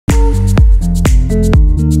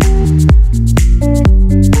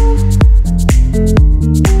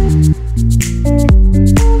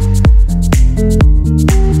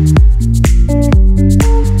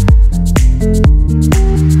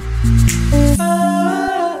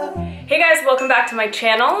welcome back to my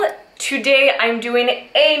channel. Today I'm doing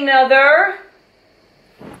another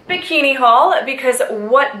bikini haul because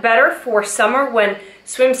what better for summer when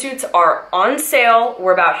swimsuits are on sale.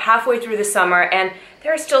 We're about halfway through the summer and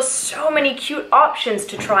there are still so many cute options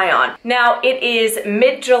to try on. Now it is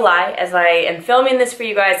mid-July as I am filming this for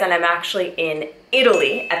you guys, and I'm actually in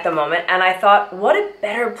Italy at the moment, and I thought what a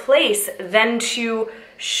better place than to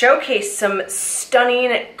showcase some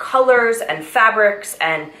stunning colors and fabrics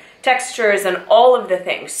and textures and all of the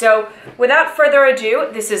things. So without further ado,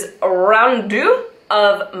 this is round two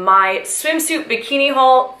of my swimsuit bikini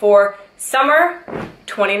haul for summer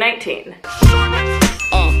 2019.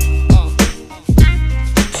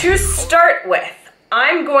 To start with,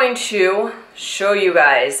 I'm going to show you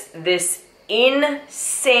guys this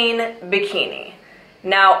insane bikini.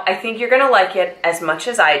 Now, I think you're gonna like it as much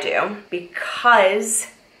as I do because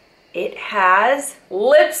it has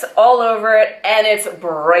lips all over it and it's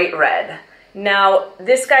bright red. Now,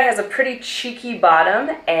 this guy has a pretty cheeky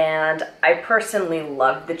bottom and I personally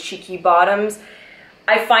love the cheeky bottoms.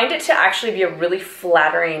 I find it to actually be a really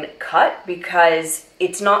flattering cut because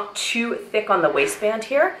it's not too thick on the waistband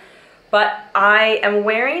here, but I am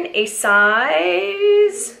wearing a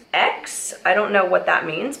size X. I don't know what that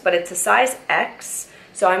means, but it's a size X,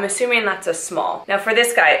 so I'm assuming that's a small. Now for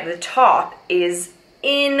this guy, the top is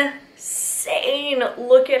insane.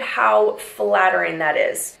 Look at how flattering that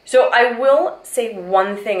is. So I will say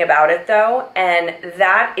one thing about it though, and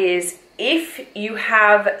that is if you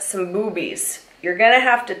have some boobies, you're gonna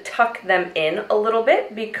have to tuck them in a little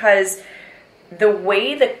bit because the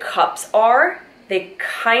way the cups are, they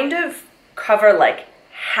kind of cover like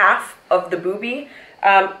half of the boobie.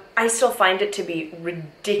 I still find it to be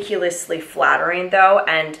ridiculously flattering though,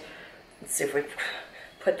 and let's see if we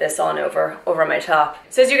put this on over my top.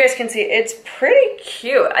 So as you guys can see, it's pretty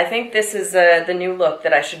cute. I think this is the new look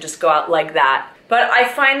that I should just go out like that. But I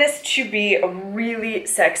find this to be a really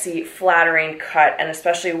sexy, flattering cut, and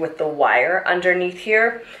especially with the wire underneath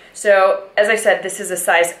here. So as I said, this is a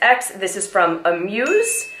size X. This is from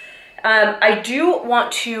Amuse. I do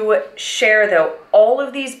want to share though, all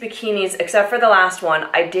of these bikinis, except for the last one,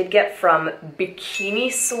 I did get from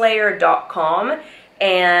bikinislayer.com.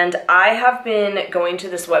 And I have been going to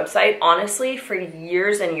this website, honestly, for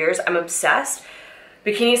years and years. I'm obsessed.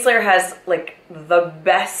 Bikini Slayer has like the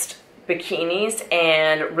best bikinis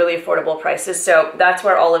and really affordable prices. So that's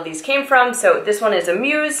where all of these came from. So this one is a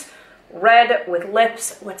Muse, red with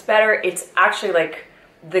lips. What's better, it's actually like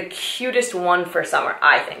the cutest one for summer,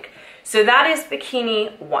 I think. So that is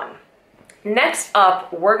bikini one. Next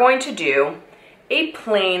up, we're going to do a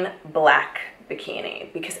plain black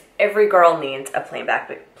bikini because every girl needs a plain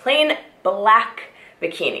black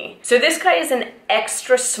bikini. So this guy is an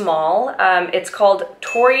extra small. It's called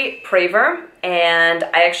Tori Praver, and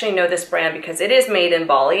I actually know this brand because it is made in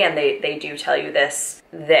Bali, and they do tell you this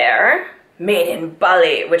there. Made in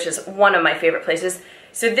Bali, which is one of my favorite places.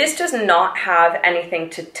 So this does not have anything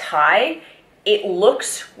to tie. It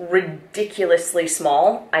looks ridiculously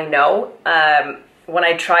small, I know. When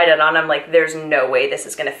I tried it on, I'm like, there's no way this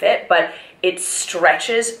is gonna fit, but it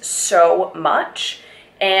stretches so much,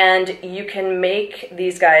 and you can make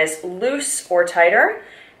these guys loose or tighter.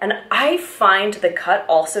 And I find the cut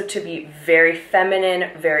also to be very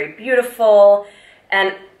feminine, very beautiful,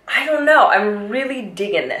 and I don't know, I'm really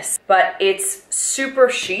digging this, but it's super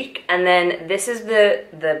chic. And then this is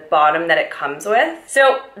the bottom that it comes with.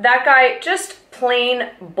 So that guy, just plain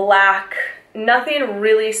black, nothing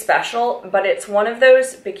really special, but it's one of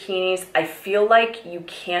those bikinis I feel like you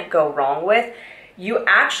can't go wrong with. You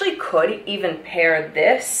actually could even pair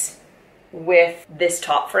this with this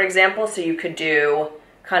top, for example, so you could do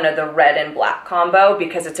kind of the red and black combo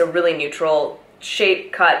because it's a really neutral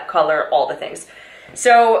shape, cut, color, all the things.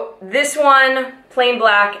 So this one, plain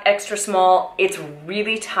black, extra small, it's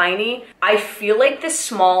really tiny. I feel like this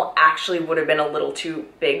small actually would have been a little too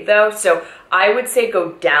big though, so I would say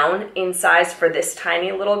go down in size for this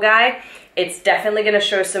tiny little guy. It's definitely gonna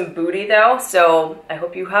show some booty though, so I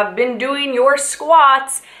hope you have been doing your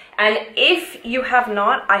squats. And if you have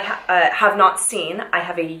not, have not seen, I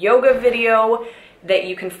have a yoga video that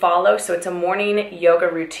you can follow. So it's a morning yoga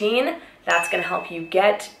routine that's gonna help you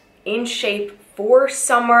get in shape for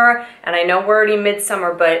summer. And I know we're already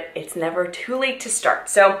midsummer, but it's never too late to start.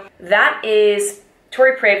 So that is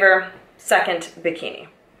Tori Praver, second bikini.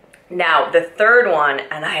 Now the third one,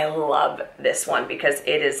 and I love this one because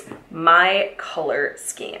it is my color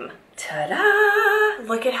scheme. Ta-da!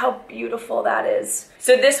 Look at how beautiful that is.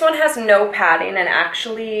 So this one has no padding, and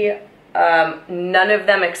actually none of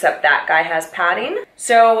them except that guy has padding.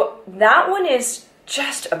 So that one is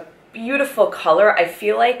just a beautiful color. I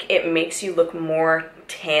feel like it makes you look more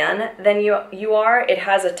tan than you are. It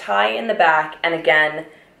has a tie in the back, and again,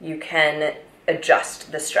 you can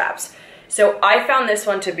adjust the straps. So I found this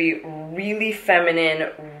one to be really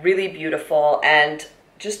feminine, really beautiful, and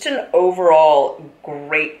just an overall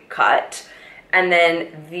great cut. And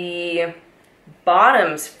then the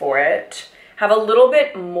bottoms for it have a little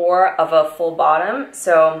bit more of a full bottom.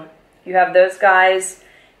 So you have those guys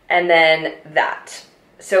and then that.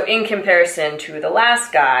 So in comparison to the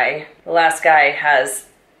last guy has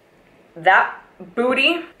that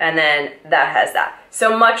booty and then that has that.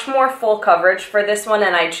 So much more full coverage for this one,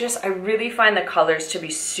 and I really find the colors to be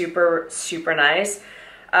super, super nice.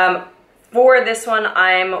 For this one,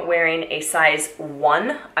 I'm wearing a size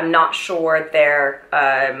 1. I'm not sure their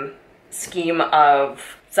scheme of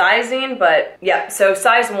sizing, but yeah, so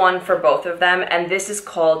size 1 for both of them, and this is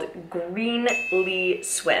called Greenly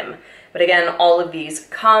Swim. But again, all of these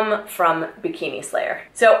come from Bikini Slayer.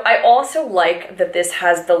 So I also like that this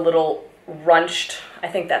has the little runched, I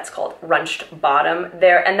think that's called runched bottom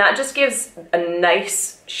there, and that just gives a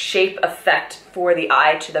nice shape effect for the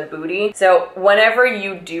eye to the booty. So whenever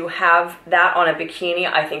you do have that on a bikini,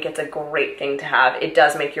 I think it's a great thing to have. It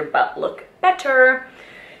does make your butt look better.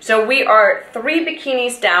 So we are 3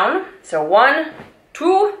 bikinis down. So 1,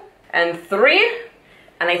 2, and 3.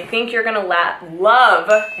 And I think you're gonna love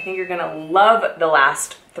the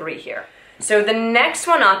last 3 here. So the next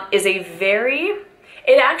one up is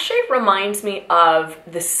it actually reminds me of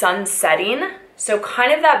the sun setting. So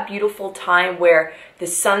kind of that beautiful time where the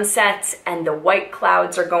sun sets and the white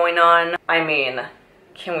clouds are going on. I mean,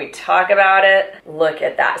 can we talk about it? Look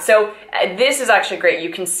at that. So this is actually great. You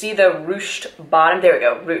can see the ruched bottom. There we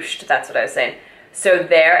go, ruched, that's what I was saying. So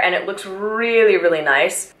there, and it looks really, really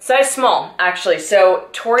nice. Size small, actually. So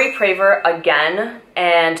Tori Praver again,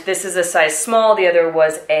 and this is a size small. The other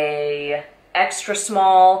was a extra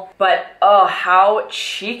small, but oh, how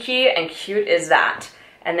cheeky and cute is that?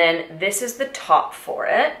 And then this is the top for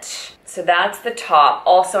it. So that's the top,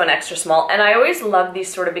 also an extra small. And I always love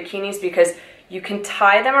these sort of bikinis because you can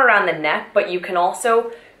tie them around the neck, but you can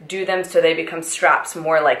also do them so they become straps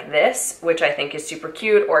more like this, which I think is super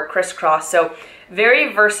cute, or crisscross. So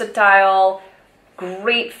very versatile,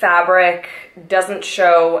 great fabric, doesn't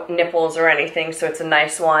show nipples or anything, so it's a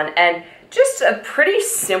nice one. And just a pretty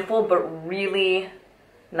simple but really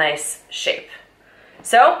nice shape.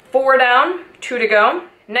 So 4 down, 2 to go.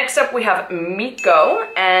 Next up we have Miko,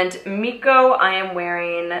 and Miko I am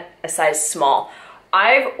wearing a size small.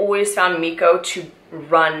 I've always found Miko to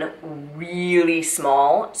run really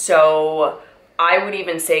small, so I would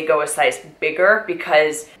even say go a size bigger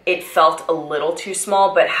because it felt a little too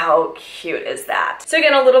small, but how cute is that? So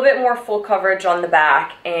again, a little bit more full coverage on the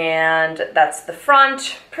back, and that's the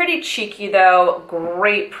front. Pretty cheeky though,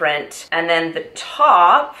 great print. And then the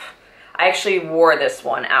top, I actually wore this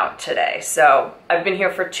one out today. So I've been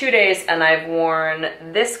here for 2 days and I've worn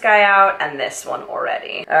this guy out and this one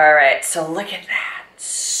already. All right, so look at that.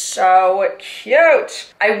 So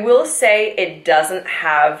cute. I will say it doesn't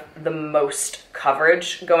have the most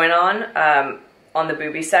coverage going on the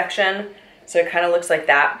boobie section. So it kind of looks like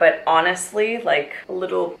that, but honestly, like a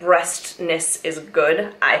little breastness is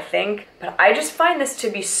good, I think. But I just find this to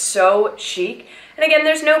be so chic. And again,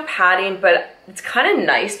 there's no padding, but it's kind of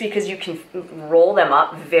nice because you can roll them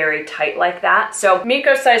up very tight like that. So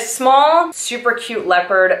Miko size small, super cute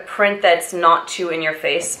leopard print that's not too in your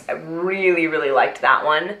face. I really, really liked that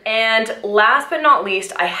one. And last but not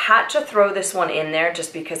least, I had to throw this one in there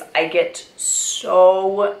just because I get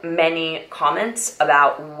so many comments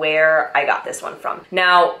about where I got this one from.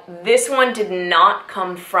 Now, this one did not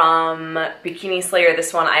come from Bikini Slayer.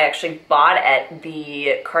 This one I actually bought at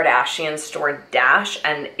the Kardashian store Dash,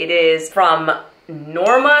 and it is from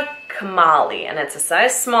Norma Kamali, and it's a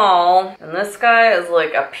size small, and this guy is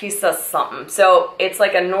like a piece of something. So it's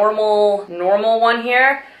like a normal one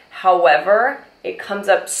here. However, it comes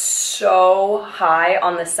up so high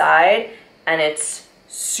on the side and it's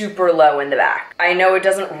super low in the back. I know it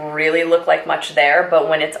doesn't really look like much there, but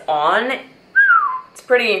when it's on, it's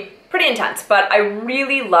pretty intense. But I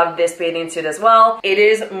really love this bathing suit as well. It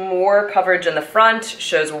is more coverage in the front,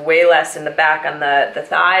 shows way less in the back on the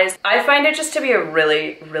thighs. I find it just to be a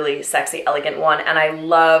really, really sexy, elegant one, and I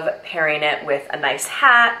love pairing it with a nice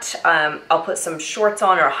hat. I'll put some shorts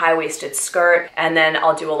on or a high-waisted skirt, and then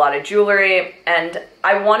I'll do a lot of jewelry. And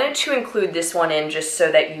I wanted to include this one in just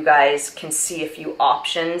so that you guys can see a few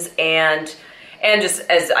options, and just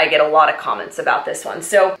as I get a lot of comments about this one.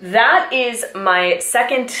 So that is my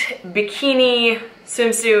second bikini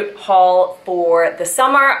swimsuit haul for the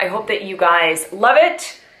summer. I hope that you guys love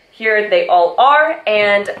it. here they all are,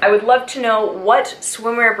 and I would love to know what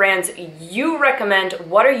swimwear brands you recommend.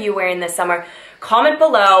 What are you wearing this summer? Comment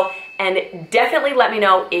below, and definitely let me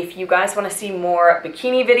know if you guys want to see more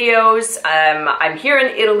bikini videos. I'm here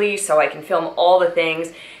in Italy, so I can film all the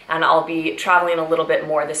things, and I'll be traveling a little bit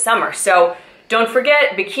more this summer. So don't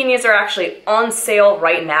forget, bikinis are actually on sale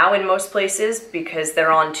right now in most places because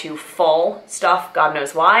they're on to fall stuff, God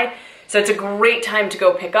knows why. So it's a great time to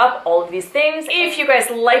go pick up all of these things. If you guys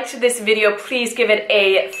liked this video, please give it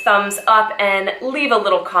a thumbs up and leave a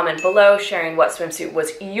little comment below sharing what swimsuit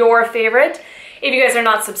was your favorite. If you guys are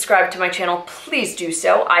not subscribed to my channel, please do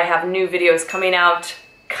so. I have new videos coming out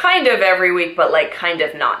kind of every week, but like kind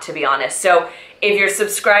of not, to be honest. So if you're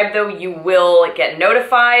subscribed though, you will get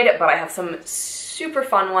notified, but I have some super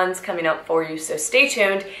fun ones coming up for you, so stay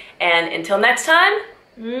tuned. And until next time,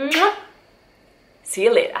 mwah, see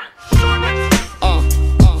you later.